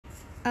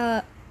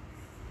I,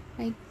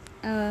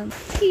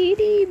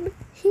 Heatim,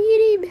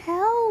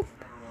 help!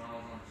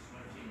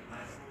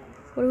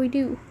 What do we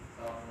do?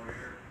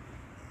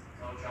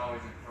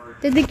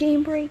 Did the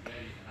game break?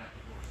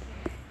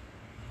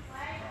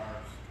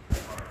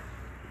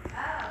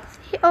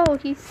 Oh,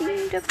 he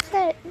seemed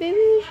upset. Maybe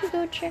we should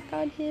go check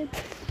on him.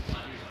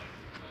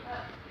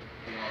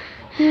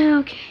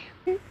 Okay.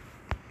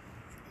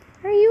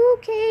 Are you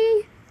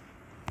okay?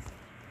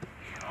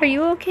 Are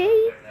you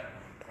okay?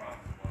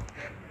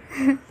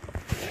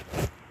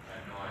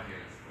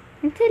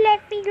 Until I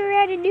figure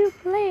out a new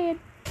plan.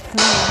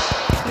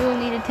 You will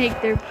need to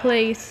take their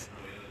place.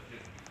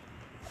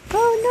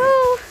 Oh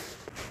no!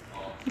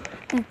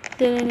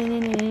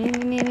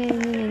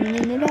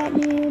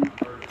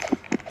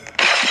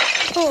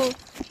 Oh.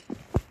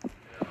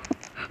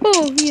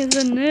 Oh, he has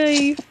a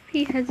knife.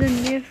 He has a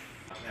knife.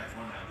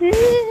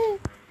 I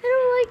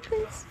don't like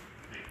this.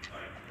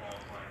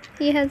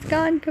 He has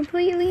gone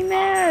completely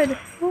mad.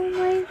 Oh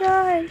my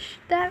gosh.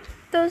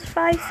 Those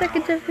 5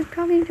 seconds of him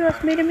coming to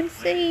us made him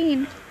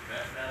insane.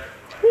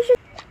 We should.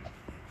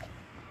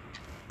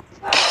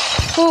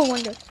 Oh,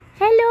 one goes.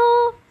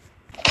 Hello.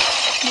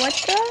 What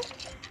the?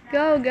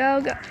 Go, go,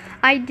 go.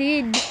 I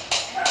did.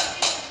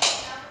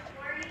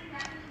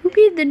 Who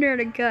gave the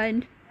nerd a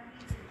gun?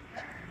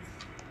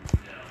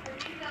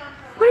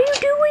 What are you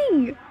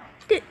doing?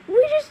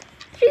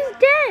 She's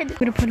dead. I'm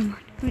gonna put him on.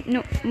 Wait,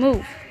 no,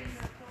 move.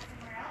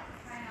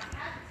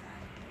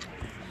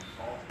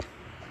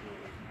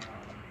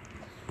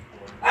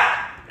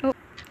 Oh.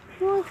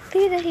 Well, it's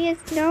clear that he has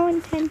no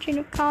intention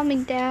of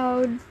calming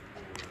down.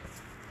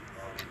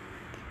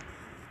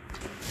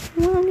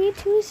 We'll need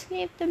to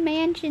escape the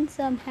mansion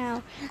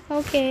somehow.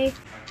 Okay.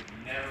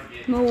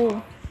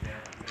 Move.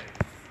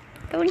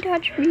 Don't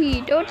touch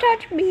me. Don't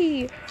touch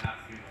me.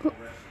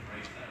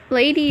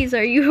 Ladies,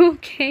 are you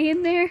okay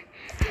in there?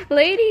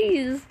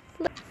 Ladies!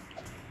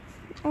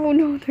 Oh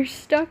no, they're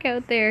stuck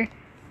out there.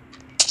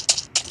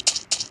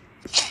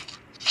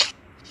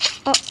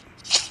 Oh.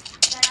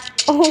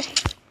 Oh.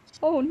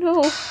 Oh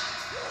no.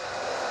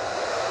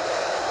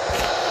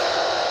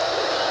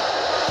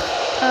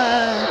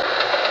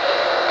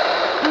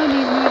 Oh,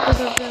 these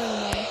noises are really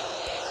annoying.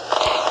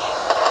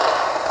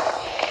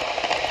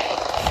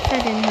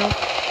 That didn't help.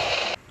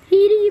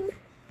 Heatim.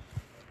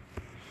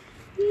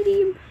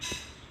 Heatim.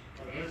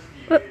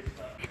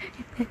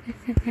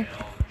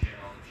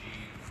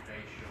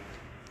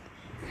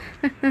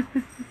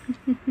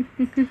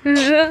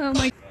 Oh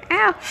my.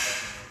 Ow!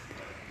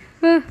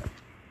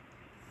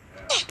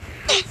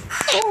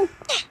 Oh!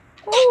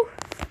 Oh!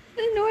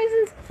 The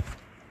noises!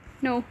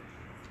 No.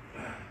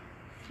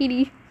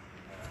 Heaty.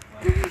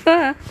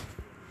 Ow!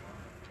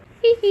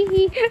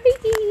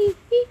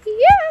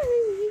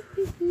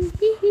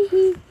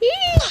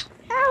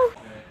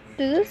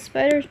 Do those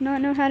spiders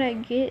not know how to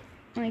get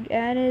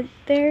added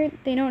there?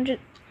 They don't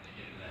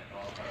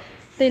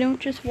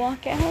just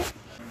walk out?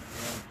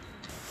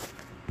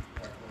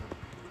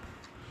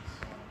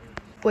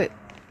 Wait,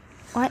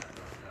 what?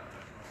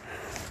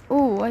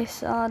 Oh, I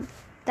saw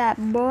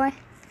that boy.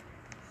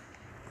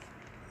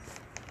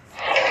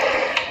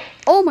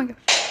 Oh my god.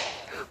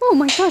 Oh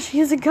my gosh, he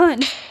has a gun.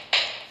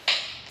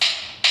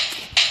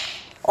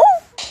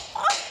 Oh!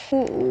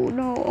 Oh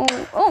no,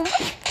 oh.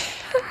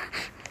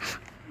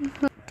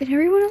 Did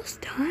everyone else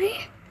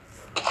die?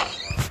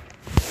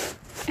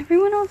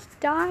 Everyone else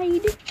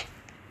died.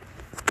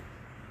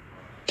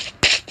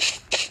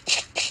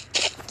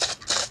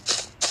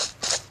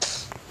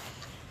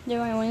 Do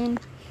I win?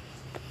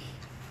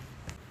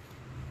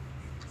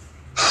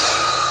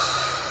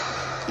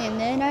 And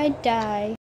then I die.